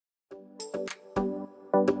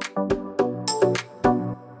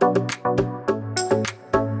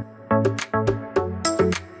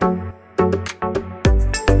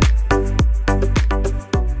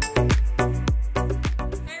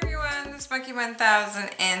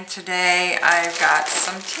1000, and today I've got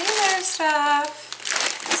some Temu stuff.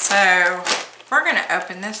 So we're going to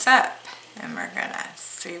open this up and we're going to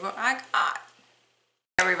see what I got.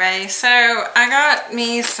 Everybody, so I got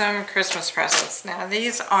me some Christmas presents. Now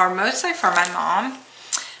these are mostly for my mom.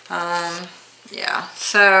 Yeah,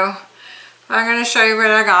 so I'm going to show you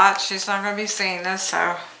what I got. She's not going to be seeing this,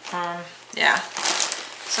 so yeah.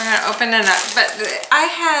 So I'm going to open it up. But I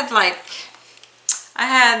had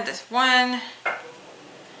one,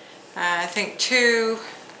 I think 2,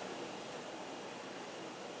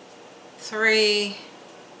 3,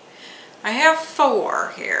 I have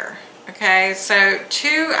 4 here. Okay, so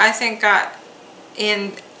 2 I think are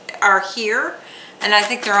here, and I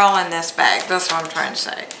think they're all in this bag. That's what I'm trying to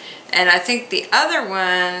say. And I think the other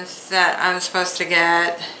one that I'm supposed to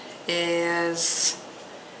get is,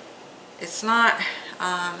 it's not,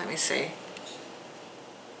 let me see.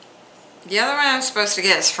 The other one I'm supposed to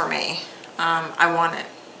get is for me. I want it.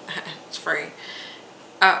 It's free.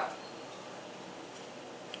 Oh.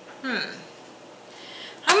 I'm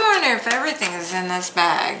wondering if everything is in this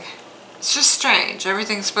bag. It's just strange.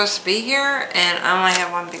 Everything's supposed to be here and I only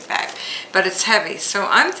have one big bag. But it's heavy. So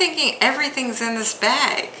I'm thinking everything's in this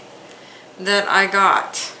bag that I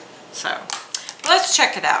got. So let's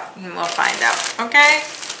check it out and we'll find out. Okay?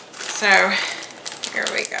 So here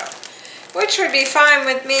we go. Which would be fine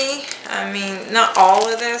with me. I mean, not all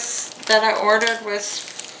of this that I ordered was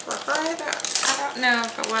for her. I don't know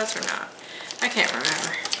if it was or not. I can't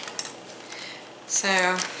remember.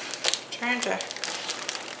 So, trying to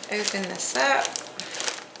open this up.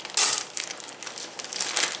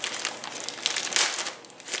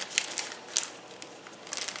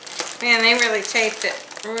 Man, they really taped it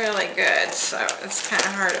really good, so it's kind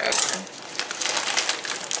of hard to open.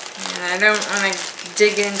 And I don't want to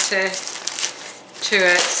dig into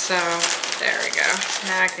it, so there we go.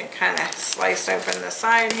 Now I can kind of slice open the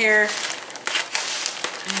side here,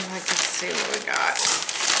 and we can see what we got.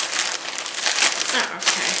 Oh,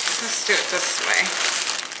 okay, let's do it this way.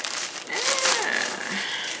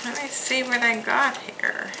 Let me see what I got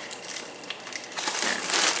here.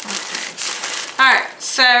 Okay. Alright,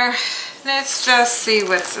 so let's just see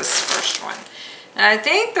what's this first one. And I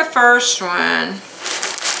think the first one,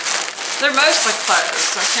 they're mostly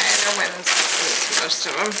clothes, okay? They're women's clothes, most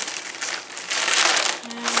of them.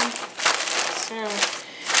 So,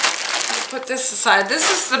 I'll put this aside.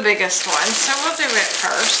 This is the biggest one, so we'll do it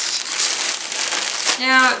first.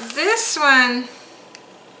 Now, this one,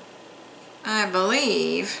 I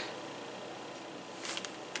believe,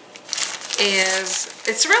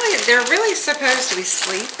 they're really supposed to be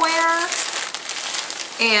sleepwear.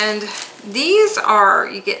 And these are,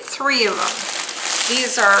 you get 3 of them.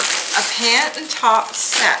 These are a pant and top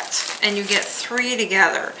set, and you get 3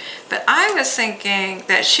 together. But I was thinking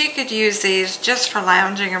that she could use these just for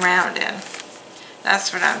lounging around in.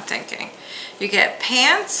 That's what I'm thinking. You get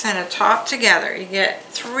pants and a top together. You get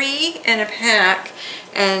 3 in a pack,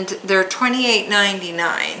 and they're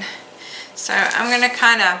 $28.99. So I'm going to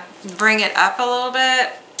kind of bring it up a little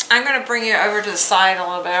bit. I'm going to bring you over to the side a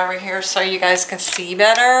little bit over here so you guys can see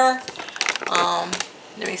better.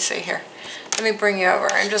 Let me see here. Let me bring you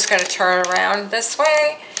over. I'm just going to turn around this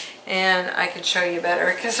way, and I can show you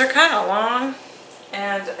better because they're kind of long,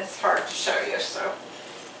 and it's hard to show you. So,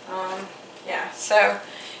 yeah. So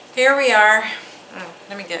here we are.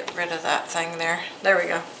 Let me get rid of that thing there. There we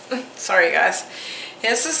go. Sorry, guys.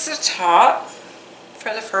 This is the top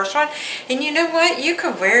for the first one. And you know what? You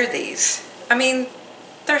could wear these. I mean,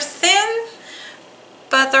 they're thin,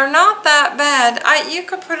 but they're not that bad. You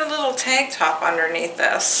could put a little tank top underneath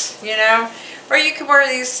this, you know? Or you could wear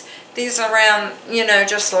these around, you know,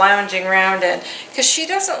 just lounging around in. Because she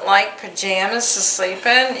doesn't like pajamas to sleep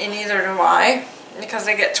in, and neither do I, because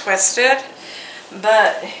they get twisted.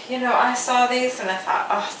 But, you know, I saw these and I thought,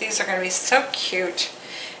 oh, these are going to be so cute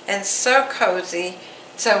and so cozy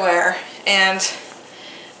to wear. And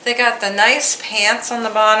they got the nice pants on the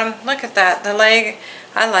bottom. Look at that, the leg,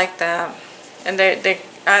 I like that. And they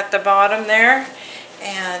at the bottom there.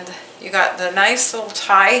 And you got the nice little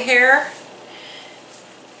tie here.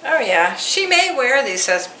 Oh yeah, she may wear these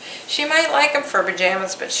as, she might like them for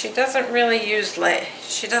pajamas, but she doesn't really use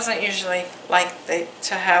she doesn't usually like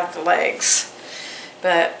to have the legs.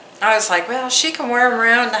 But I was like, well, she can wear them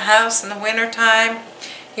around the house in the winter time,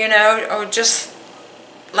 you know, or just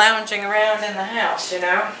lounging around in the house, you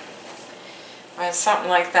know, or something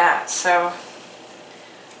like that. So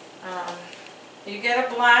you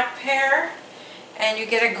get a black pair and you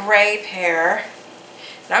get a gray pair.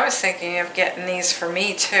 And I was thinking of getting these for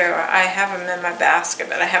me too. I have them in my basket,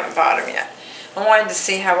 but I haven't bought them yet. I wanted to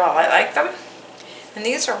see how well I like them. And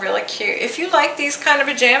these are really cute. If you like these kind of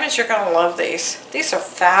pajamas, you're going to love these. These are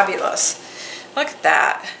fabulous. Look at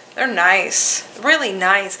that. They're nice. Really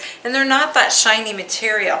nice. And they're not that shiny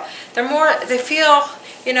material. They're more, they feel,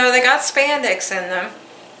 you know, they got spandex in them.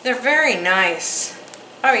 They're very nice.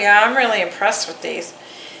 Oh yeah, I'm really impressed with these.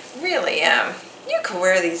 Really am. You could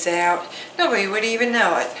wear these out. Nobody would even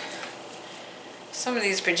know it. Some of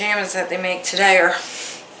these pajamas that they make today are,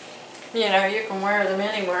 you know, you can wear them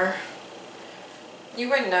anywhere. You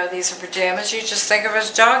wouldn't know these are pajamas. You just think of it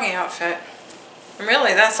as a jogging outfit. And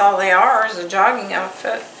really, that's all they are, is a jogging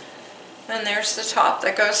outfit. And there's the top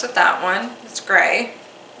that goes with that one. It's gray.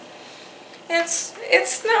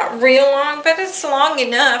 It's not real long, but it's long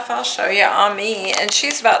enough. I'll show you on me. And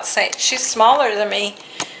she's about the same. She's smaller than me,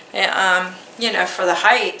 you know, for the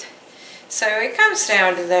height. So it comes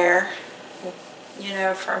down to there, you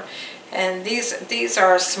know, and these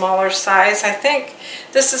are a smaller size. I think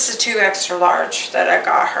this is a 2 extra large that I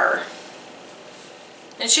got her.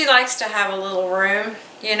 And she likes to have a little room,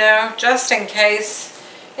 you know, just in case.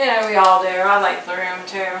 You know, we all do. I like the room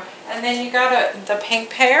too. And then you got the pink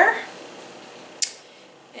pair.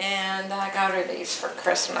 And I got her these for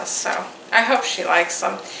Christmas, so I hope she likes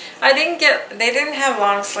them. They didn't have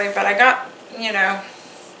long sleeve, but I got, you know,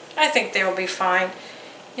 I think they'll be fine.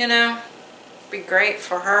 You know, be great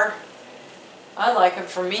for her. I like them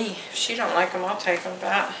for me. If she don't like them, I'll take them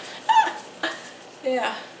back.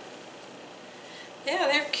 Yeah. Yeah,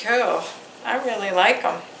 they're cool. I really like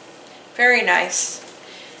them. Very nice.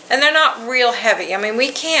 And they're not real heavy. I mean,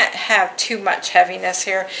 we can't have too much heaviness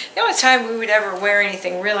here. The only time we would ever wear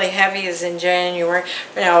anything really heavy is in January.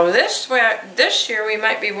 Now, this year we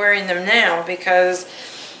might be wearing them now because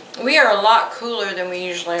we are a lot cooler than we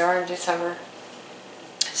usually are in December.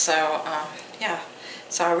 So, yeah.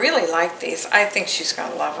 So I really like these. I think she's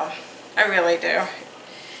going to love them. I really do.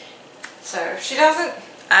 So if she doesn't,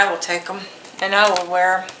 I will take them. And I will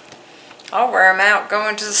wear them. I'll wear them out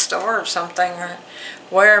going to the store or something. Or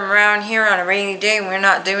wear them around here on a rainy day and we're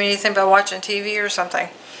not doing anything but watching TV or something.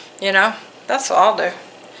 You know? That's what I'll do.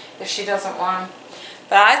 If she doesn't want them.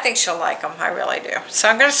 But I think she'll like them. I really do. So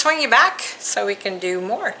I'm going to swing you back so we can do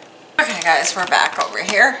more. Okay guys, we're back over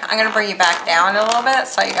here. I'm going to bring you back down a little bit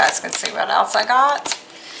so you guys can see what else I got.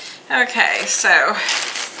 Okay, so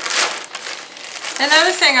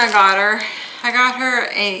another thing I got her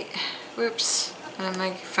a, whoops,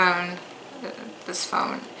 my phone, this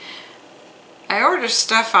phone. I ordered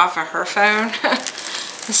stuff off of her phone.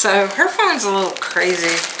 So her phone's a little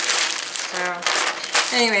crazy. So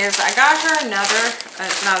anyways, I got her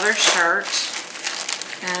another shirt.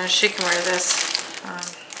 And she can wear this.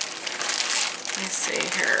 Let me see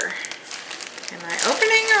here. Am I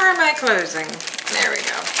opening or am I closing? There we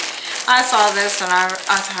go. I saw this and I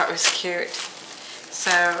thought it was cute.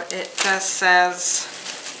 So it just says,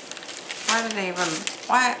 why do they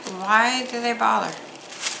bother?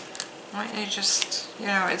 Why don't you just, you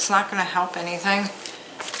know, it's not going to help anything.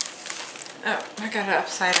 Oh, I got it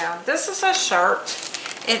upside down. This is a shirt.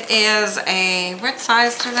 It is a, what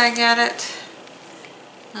size did I get it?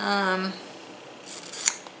 I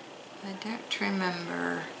don't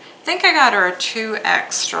remember. I think I got her a 2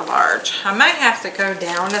 extra large. I might have to go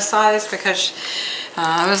down a size because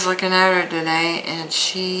I was looking at her today and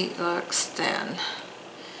she looks thin.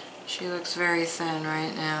 She looks very thin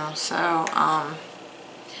right now. So,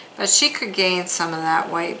 but she could gain some of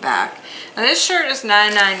that weight back. Now this shirt is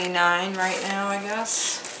 $9.99 right now, I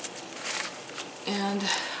guess. And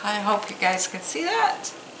I hope you guys can see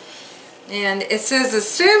that. And it says,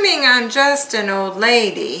 assuming I'm just an old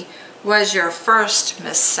lady was your first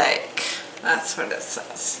mistake. That's what it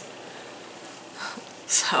says.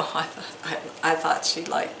 So I thought she'd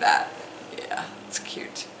like that. Yeah, it's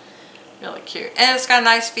cute. Really cute. And it's got a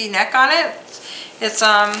nice V-neck on it. It's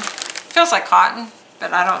feels like cotton,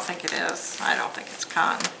 but I don't think it is. I don't think it's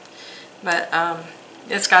cotton. But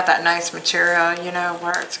it's got that nice material, you know,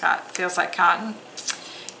 where feels like cotton.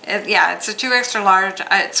 Yeah, it's a 2 extra large.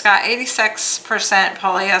 It's got 86%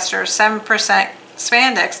 polyester, 7%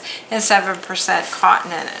 spandex, and 7%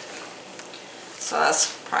 cotton in it. So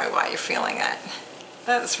that's probably why you're feeling that.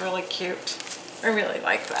 That is really cute. I really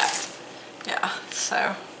like that. Yeah,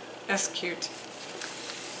 so that's cute.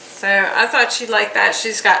 So I thought she'd like that.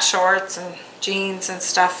 She's got shorts and jeans and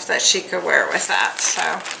stuff that she could wear with that.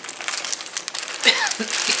 So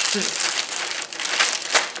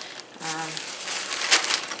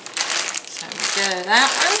so we did that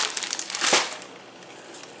one.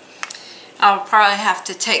 I'll probably have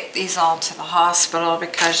to take these all to the hospital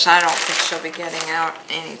because I don't think she'll be getting out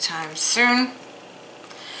anytime soon.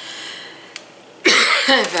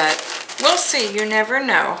 But we'll see. You never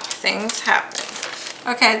know. Things happen.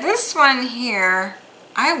 Okay, this one here,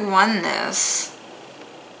 I won this.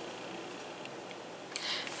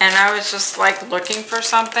 And I was just like looking for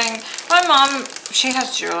something. My mom, she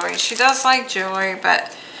has jewelry. She does like jewelry,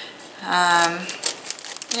 but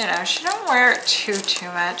you know, she don't wear it too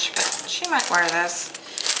much, but she might wear this.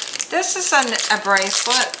 This is a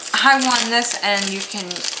bracelet. I won this, and you can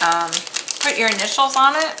put your initials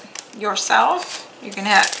on it yourself. You can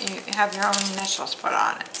have your own initials put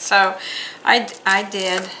on it. So I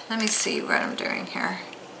did. Let me see what I'm doing here.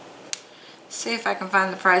 See if I can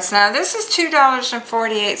find the price. Now this is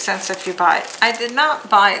 $2.48 if you buy it. I did not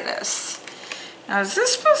buy this. Now is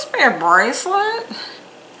this supposed to be a bracelet?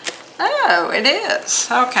 Oh, it is.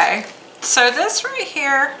 Okay. So this right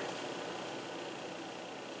here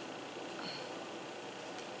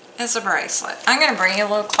is a bracelet. I'm going to bring you a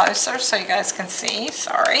little closer so you guys can see.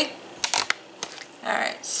 Sorry.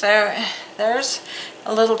 Alright, so there's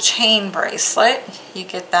a little chain bracelet. You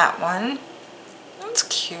get that one. That's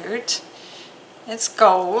cute. It's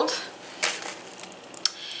gold.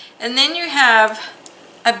 And then you have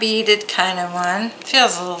a beaded kind of one.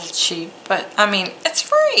 Feels a little cheap, but I mean, it's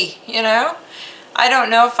free, you know. I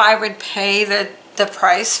don't know if I would pay the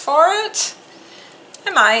price for it.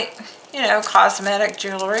 I might, you know, cosmetic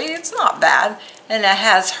jewelry. It's not bad. And it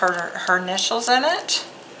has her initials in it.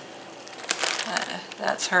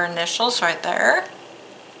 That's her initials right there.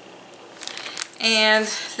 And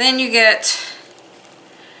then you get,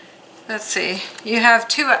 let's see, you have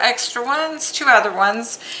two extra ones, two other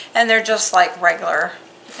ones, and they're just like regular,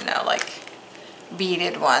 you know, like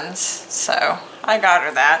beaded ones. So I got her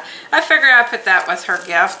that. I figured I'd put that with her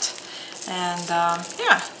gift. And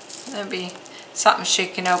yeah, that'd be something she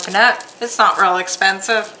can open up. It's not real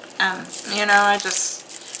expensive. You know, I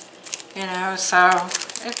just, you know, so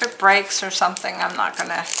if it breaks or something, I'm not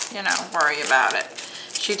gonna, you know, worry about it.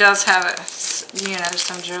 She does have, you know,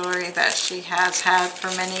 some jewelry that she has had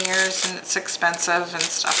for many years, and it's expensive and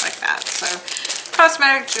stuff like that. So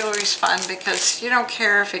cosmetic jewelry is fun because you don't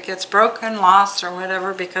care if it gets broken, lost, or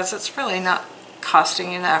whatever, because it's really not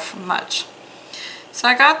costing you that much. So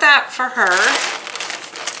I got that for her.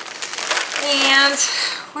 And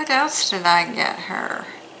what else did I get her?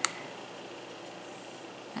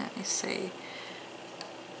 Let me see.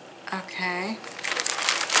 Okay.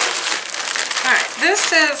 Alright,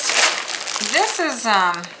 this is this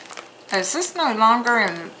no longer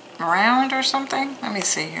around or something? Let me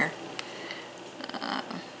see here.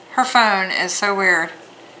 Her phone is so weird.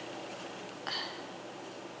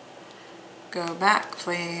 Go back,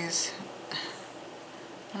 please.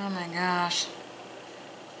 Oh my gosh.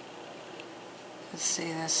 Let's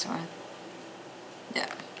see this one. Yeah.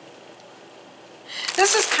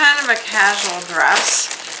 This is kind of a casual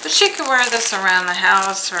dress, but she could wear this around the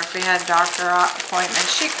house, or if we had doctor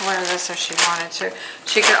appointments, she could wear this if she wanted to.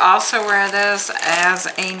 She could also wear this as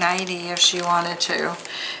a nightie if she wanted to.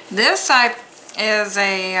 This is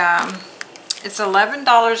a, it's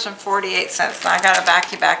 $11.48. Now I gotta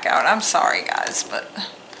back you back out. I'm sorry guys, but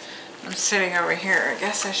I'm sitting over here. I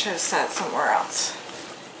guess I should have sat somewhere else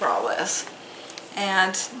for all this.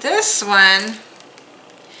 And this one,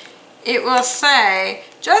 it will say,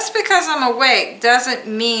 just because I'm awake doesn't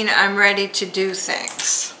mean I'm ready to do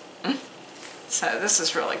things. So this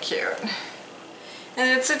is really cute. And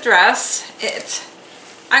it's a dress.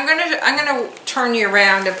 I'm gonna turn you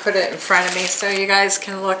around and put it in front of me so you guys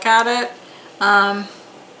can look at it.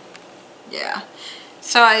 Yeah.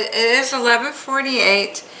 So it is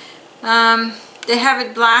 $11.48. They have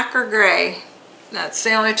it black or gray. That's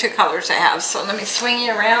the only two colors they have. So let me swing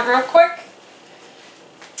you around real quick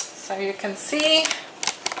so you can see.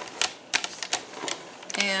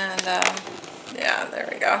 And yeah, there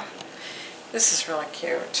we go. This is really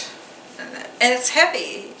cute. And it's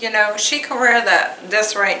heavy. You know, she could wear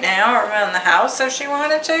this right now around the house if she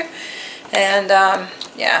wanted to. And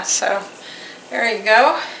yeah, so there you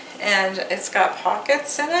go. And it's got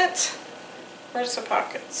pockets in it. Where's the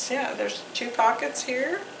pockets? Yeah, there's two pockets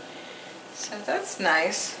here. So that's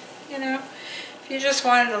nice, you know. If you just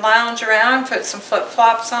wanted to lounge around, put some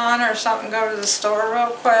flip-flops on or something, go to the store real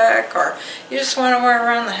quick, or you just want to wear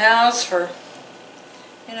around the house for,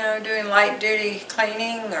 you know, doing light-duty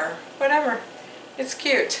cleaning or whatever. It's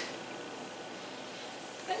cute.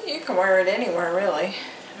 You can wear it anywhere, really.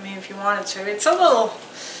 I mean, if you wanted to. It's a little,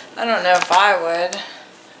 I don't know if I would.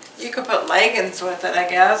 You could put leggings with it, I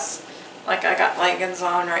guess. Like I got leggings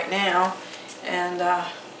on right now. And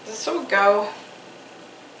this will go,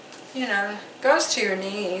 you know, goes to your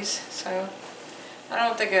knees. So I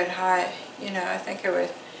don't think it would hide, you know, I think it would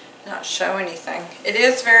not show anything. It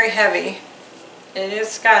is very heavy. It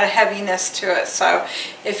has got a heaviness to it, so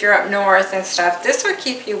if you're up north and stuff, this would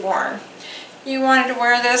keep you warm. You wanted to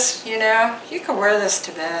wear this, you know, you could wear this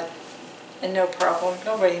to bed and no problem.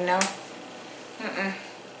 Nobody know.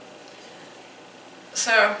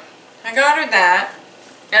 So I got her that,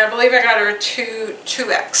 and I believe I got her two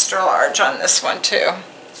extra large on this one too.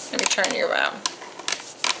 Let me turn you around.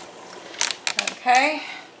 Okay.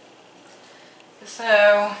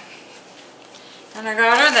 So, and I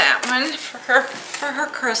got her that one for her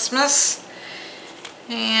Christmas.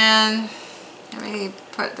 And let me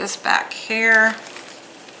put this back here.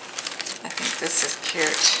 I think this is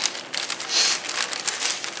cute.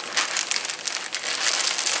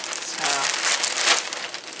 So,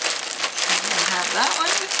 I'll have that one.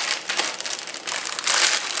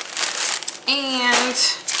 And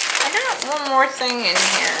I got one more thing in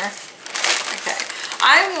here. Okay,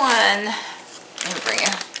 I won. Let me bring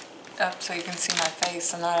it up so you can see my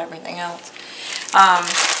face and not everything else.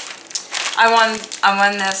 I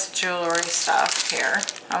won this jewelry stuff here.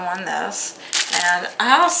 I won this, and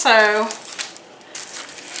I also,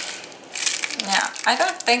 yeah, I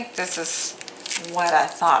don't think this is what I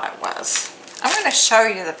thought it was. I'm going to show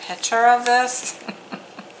you the picture of this.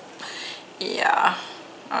 Yeah.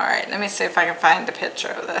 All right. Let me see if I can find a picture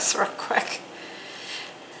of this real quick.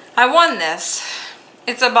 I won this.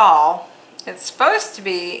 It's a ball. It's supposed to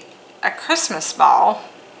be a Christmas ball.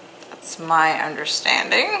 That's my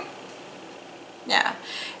understanding. Yeah.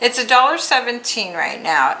 It's $1.17 right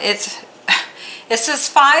now. It says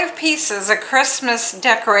 5 pieces of Christmas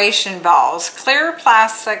decoration balls. Clear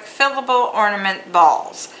plastic fillable ornament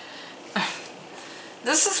balls.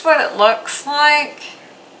 This is what it looks like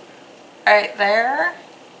right there.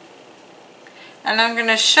 And I'm going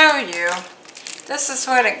to show you. This is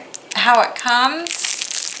what how it comes.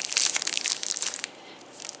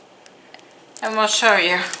 And we'll show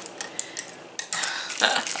you.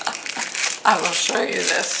 I will show you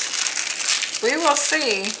this. We will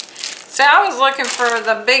see. See, I was looking for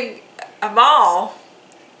the big ball,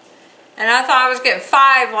 and I thought I was getting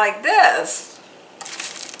 5 like this.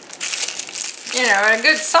 You know, in a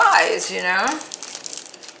good size, you know.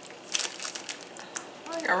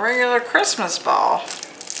 Like a regular Christmas ball.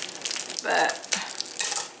 But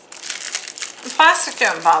the plastic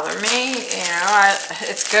don't bother me, you know.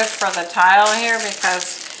 It's good for the tile here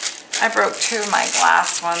because I broke 2 of my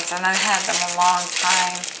glass ones and I've had them a long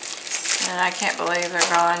time. And I can't believe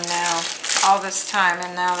they're gone now. All this time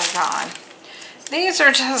and now they're gone. These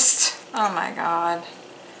are just, oh my God.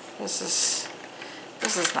 This is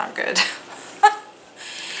not good.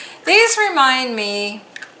 These remind me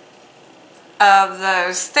of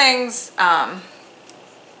those things that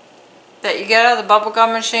you get out of the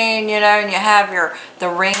bubblegum machine, you know, and you have the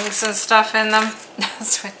rings and stuff in them.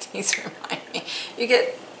 That's what these remind me. You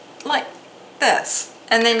get like this,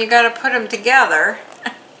 and then you got to put them together.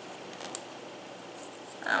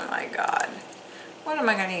 Oh my God. What am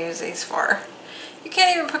I going to use these for? You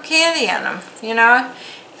can't even put candy in them, you know.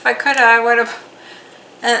 If I could, I would have.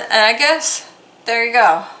 And I guess, there you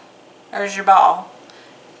go. There's your ball.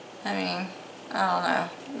 I mean, I don't know.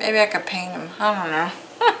 Maybe I could paint them. I don't know.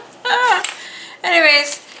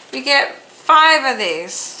 Anyways, you get 5 of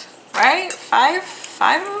these, right? 5 of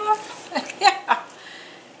them? Yeah.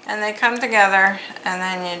 And they come together, and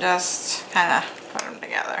then you just kind of put them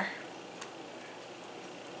together.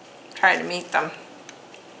 Try to meet them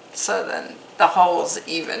so then the hole's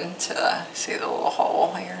even to see the little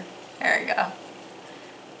hole here. There you go.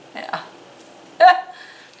 Yeah.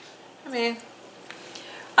 I mean,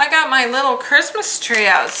 I got my little Christmas tree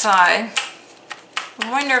outside.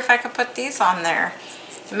 I wonder if I could put these on there.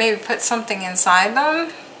 Maybe put something inside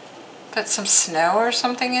them. Put some snow or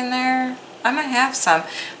something in there. I might have some.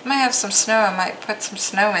 I might have some snow. I might put some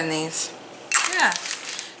snow in these. Yeah.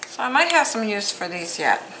 So I might have some use for these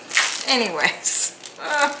yet. Anyways.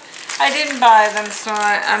 I didn't buy them, so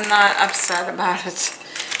I'm not upset about it.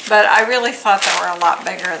 But I really thought they were a lot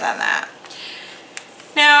bigger than that.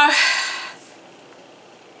 Now,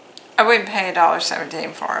 I wouldn't pay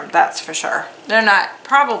 $1.17 for them, that's for sure. They're not,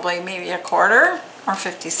 probably maybe a quarter or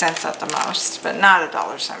 50 cents at the most, but not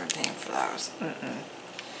 $1.17 for those.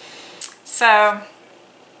 So,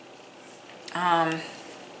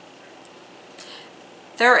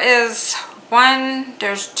 there's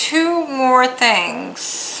 2 more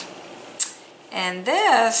things. And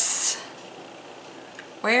this,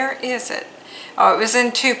 where is it? Oh, it was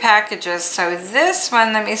in 2 packages. So this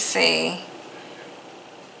one, let me see,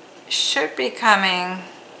 should be coming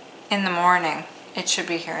in the morning. It should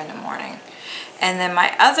be here in the morning. And then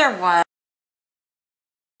my other one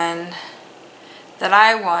that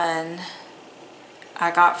I won,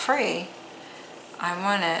 I got free. I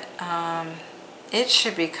want it, it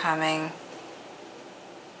should be coming,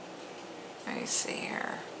 let me see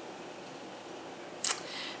here,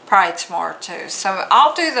 probably tomorrow too. So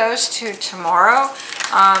I'll do those two tomorrow.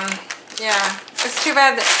 Yeah, it's too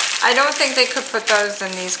bad that I don't think they could put those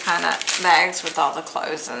in these kind of bags with all the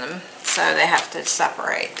clothes in them. So they have to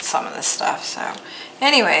separate some of the stuff. So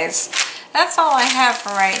anyways, that's all I have for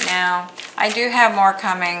right now. I do have more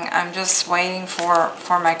coming. I'm just waiting for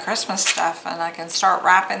my Christmas stuff, and I can start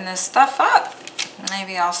wrapping this stuff up.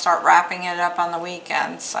 Maybe I'll start wrapping it up on the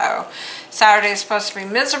weekend. So Saturday is supposed to be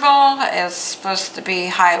miserable. It's supposed to be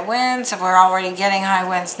high winds, and we're already getting high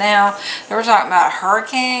winds now. They were talking about a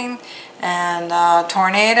hurricane and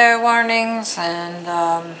tornado warnings and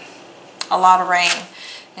a lot of rain.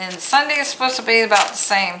 And Sunday is supposed to be about the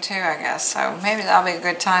same too, I guess. So maybe that'll be a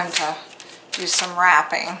good time to do some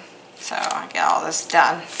wrapping. So I get all this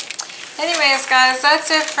done. Anyways, guys, that's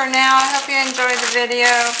it for now. I hope you enjoyed the video.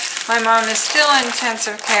 My mom is still in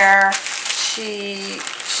intensive care. She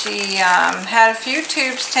had a few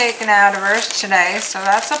tubes taken out of her today, so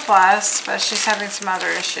that's a plus, but she's having some other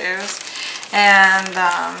issues. And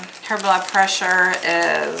her blood pressure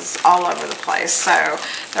is all over the place, so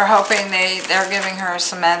they're hoping they're giving her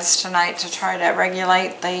some meds tonight to try to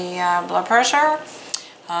regulate the blood pressure.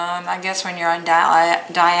 I guess when you're on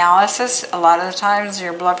dialysis, a lot of the times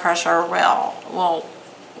your blood pressure will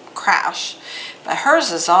crash. But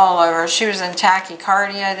hers is all over. She was in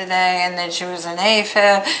tachycardia today, and then she was in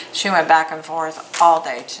AFib. She went back and forth all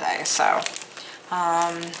day today. So,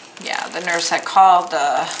 yeah, the nurse had called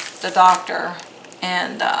the doctor,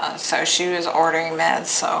 and so she was ordering meds.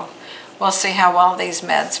 So we'll see how well these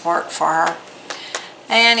meds work for her.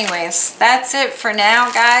 Anyways, that's it for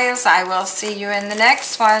now, guys. I will see you in the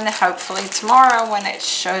next one, hopefully tomorrow when it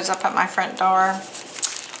shows up at my front door.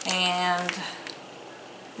 And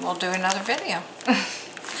we'll do another video.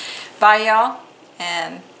 Bye, y'all,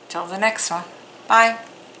 and till the next one. Bye.